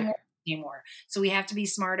have brick and Right. mortar anymore. So we have to be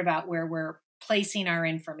smart about where we're placing our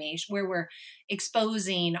information, where we're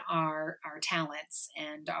exposing our talents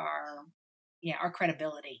and our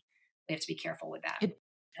credibility. We have to be careful with that. It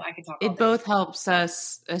I could talk all it day. both helps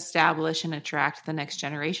us establish and attract the next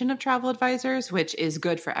generation of travel advisors, which is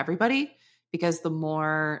good for everybody because the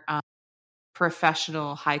more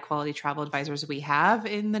professional, high quality travel advisors we have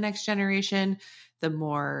in the next generation, the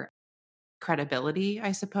more credibility,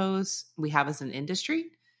 I suppose, we have as an industry.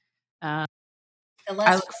 Uh, The I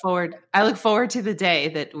less look forward. I look forward to the day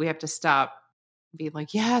that we have to stop being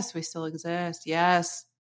like, "Yes, we still exist. Yes,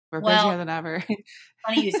 we're well, busier than ever."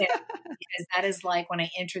 funny you say that because that is like when I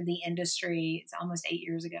entered the industry. It's almost 8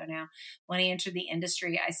 years ago now. When I entered the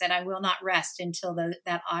industry, I said I will not rest until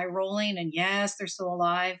that eye rolling and yes, they're still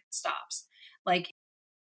alive stops. Like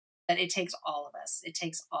that, it takes all of us. It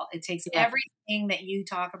takes Yeah, everything that you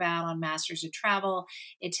talk about on Masters of Travel.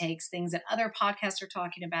 It takes things that other podcasts are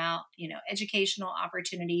talking about. Educational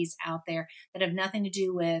opportunities out there that have nothing to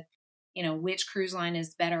do with which cruise line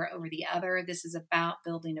is better over the other. This is about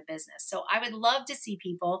building a business. So I would love to see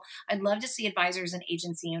people, I'd love to see advisors and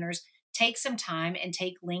agency owners take some time and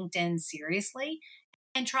take LinkedIn seriously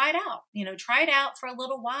and try it out. Try it out for a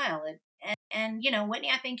little while. And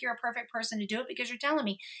Whitney, I think you're a perfect person to do it because you're telling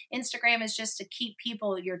me Instagram is just to keep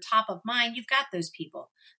people your top of mind. You've got those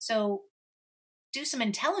people. So do some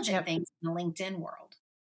intelligent yep. things in the LinkedIn world.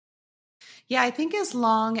 Yeah, I think as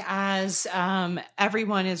long as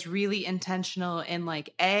everyone is really intentional in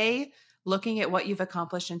like looking at what you've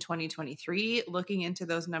accomplished in 2023, looking into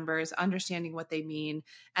those numbers, understanding what they mean,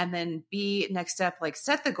 and then B, next step, like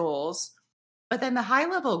set the goals. But then the high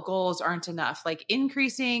level goals aren't enough, like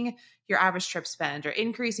increasing your average trip spend or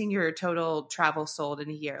increasing your total travel sold in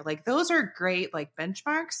a year. Like those are great, like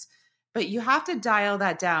benchmarks, but you have to dial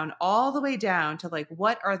that down all the way down to like,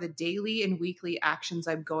 what are the daily and weekly actions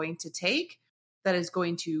I'm going to take that is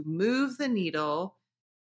going to move the needle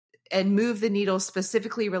and move the needle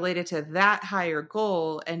specifically related to that higher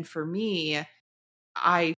goal. And for me,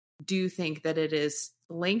 I do think that it is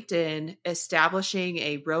LinkedIn establishing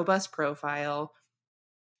a robust profile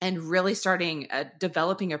and really starting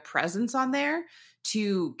developing a presence on there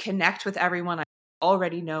to connect with everyone I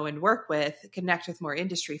already know and work with, connect with more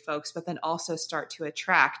industry folks, but then also start to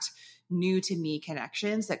attract new to me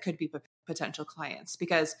connections that could be potential clients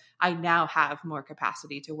because I now have more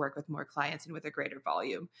capacity to work with more clients and with a greater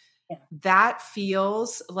volume. Yeah. That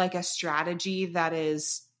feels like a strategy that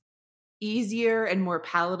is easier and more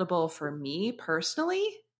palatable for me personally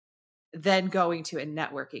than going to a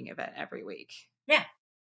networking event every week. Yeah.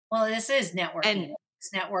 Well, this is networking. And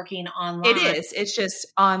It's networking it online. is. It's just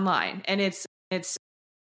online. And it's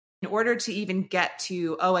in order to even get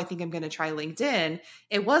to, oh, I think I'm going to try LinkedIn,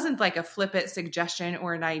 it wasn't like a flippant suggestion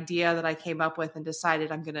or an idea that I came up with and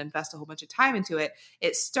decided I'm going to invest a whole bunch of time into it.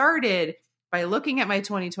 It started by looking at my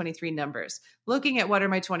 2023 numbers, looking at what are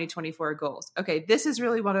my 2024 goals. Okay, this is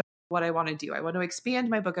really what I want to do. I want to expand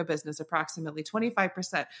my book of business approximately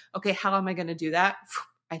 25%. Okay, how am I going to do that?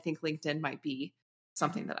 I think LinkedIn might be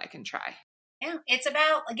something that I can try. Yeah. It's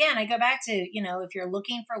about, again, I go back to, if you're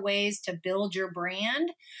looking for ways to build your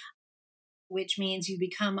brand, which means you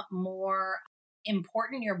become more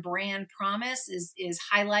important. Your brand promise is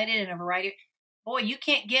highlighted in a variety. Boy, you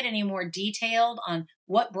can't get any more detailed on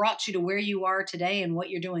what brought you to where you are today and what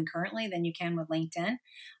you're doing currently than you can with LinkedIn.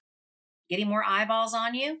 Getting more eyeballs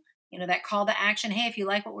on you, that call to action. Hey, if you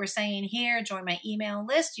like what we're saying here, join my email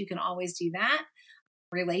list. You can always do that.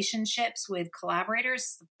 relationships with collaborators.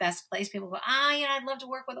 It's the best place. People go, I'd love to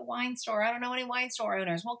work with a wine store. I don't know any wine store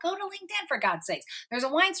owners. Well, go to LinkedIn, for God's sakes. There's a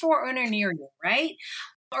wine store owner near you, right?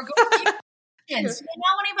 Or go to LinkedIn. Do you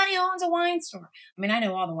know anybody who owns a wine store? I mean, I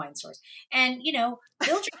know all the wine stores. And,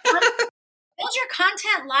 build your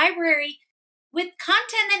content library with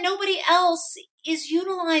content that nobody else is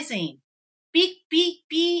utilizing. Be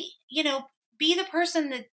the person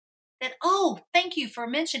that, oh, thank you for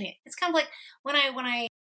mentioning it. It's kind of like when I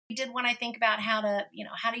think about how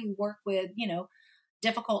do you work with,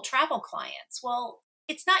 difficult travel clients? Well,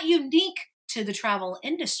 it's not unique to the travel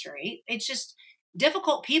industry. It's just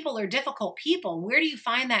difficult people are difficult people. Where do you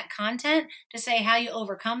find that content to say how you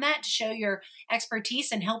overcome that, to show your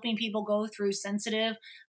expertise in helping people go through sensitive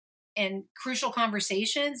and crucial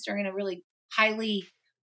conversations during a really highly,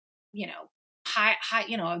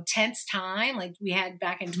 tense time like we had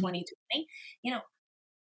back in 2020?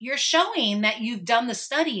 You're showing that you've done the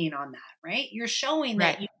studying on that, right? You're showing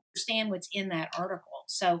that you understand what's in that article.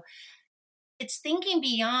 So it's thinking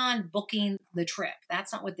beyond booking the trip.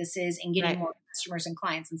 That's not what this is, and getting more customers and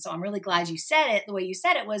clients. And so I'm really glad you said it the way you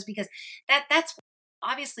said it, was because that's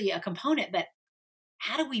obviously a component, but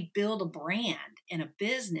how do we build a brand in a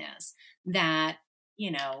business that,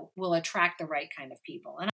 will attract the right kind of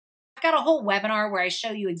people? And I've got a whole webinar where I show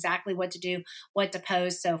you exactly what to do, what to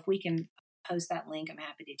post. So if we can post that link, I'm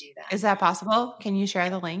happy to do that. Is that possible? Can you share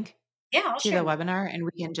the link? Yeah, I'll to the webinar, and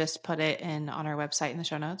we can just put it in on our website in the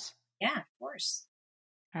show notes? Yeah, of course.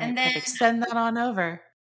 All right, and then perfect. Send that on over.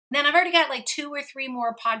 Then I've already got like 2 or 3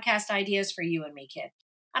 more podcast ideas for you and me, kid.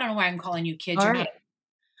 I don't know why I'm calling you kid. You're not.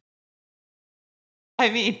 I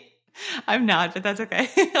mean, I'm not, but that's okay.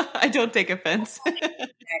 I don't take offense.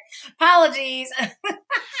 Apologies.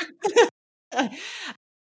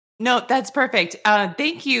 No, that's perfect.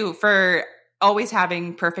 Thank you for always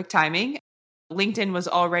having perfect timing. LinkedIn was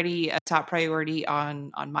already a top priority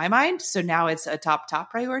on my mind. So now it's a top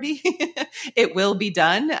priority. It will be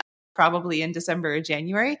done probably in December or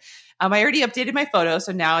January. I already updated my photo.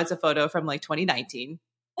 So now it's a photo from like 2019.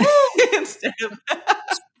 Instead of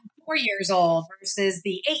 4 years old versus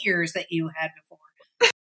the 8 years that you had before.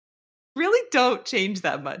 Really don't change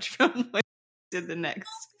that much from one to the next.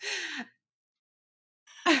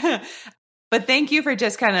 But thank you for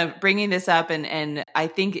just kind of bringing this up. And I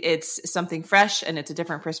think it's something fresh and it's a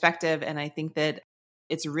different perspective. And I think that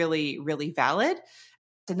it's really, really valid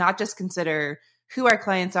to not just consider who our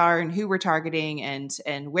clients are and who we're targeting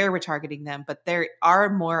and where we're targeting them, but there are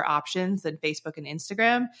more options than Facebook and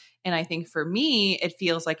Instagram. And I think for me, it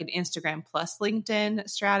feels like an Instagram plus LinkedIn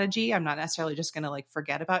strategy. I'm not necessarily just going to like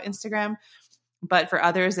forget about Instagram. But for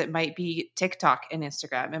others, it might be TikTok and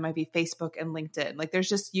Instagram. It might be Facebook and LinkedIn. Like there's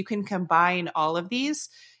just, you can combine all of these.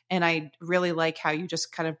 And I really like how you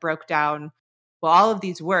just kind of broke down, well, all of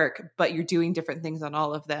these work, but you're doing different things on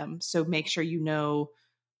all of them. So make sure you know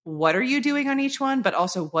what are you doing on each one, but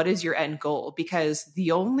also what is your end goal? Because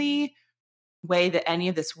the only way that any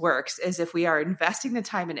of this works is if we are investing the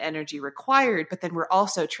time and energy required, but then we're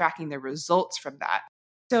also tracking the results from that.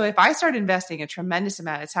 So if I start investing a tremendous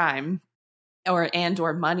amount of time or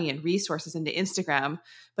money and resources into Instagram,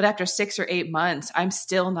 but after 6 or 8 months, I'm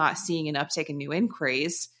still not seeing an uptick in new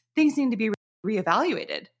inquiries, things need to be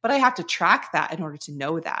reevaluated. But I have to track that in order to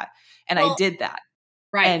know that. And I did that.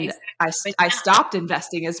 Right. And exactly. I stopped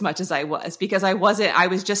investing as much as I was because I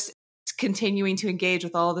was just continuing to engage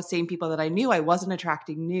with all the same people that I knew. I wasn't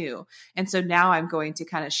attracting new. And so now I'm going to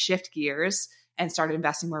kind of shift gears and start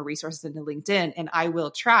investing more resources into LinkedIn, and I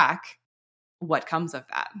will track what comes of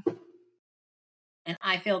that. And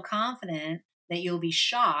I feel confident that you'll be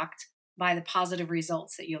shocked by the positive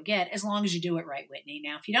results that you'll get as long as you do it right, Whitney.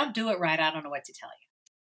 Now, if you don't do it right, I don't know what to tell you.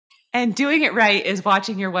 And doing it right is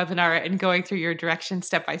watching your webinar and going through your directions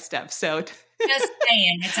step by step. So just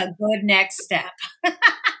saying, it's a good next step.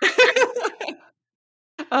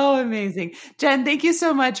 Oh, amazing. Jen, thank you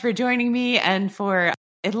so much for joining me and for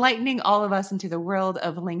enlightening all of us into the world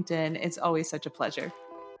of LinkedIn. It's always such a pleasure.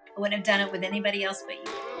 I wouldn't have done it with anybody else but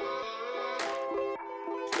you.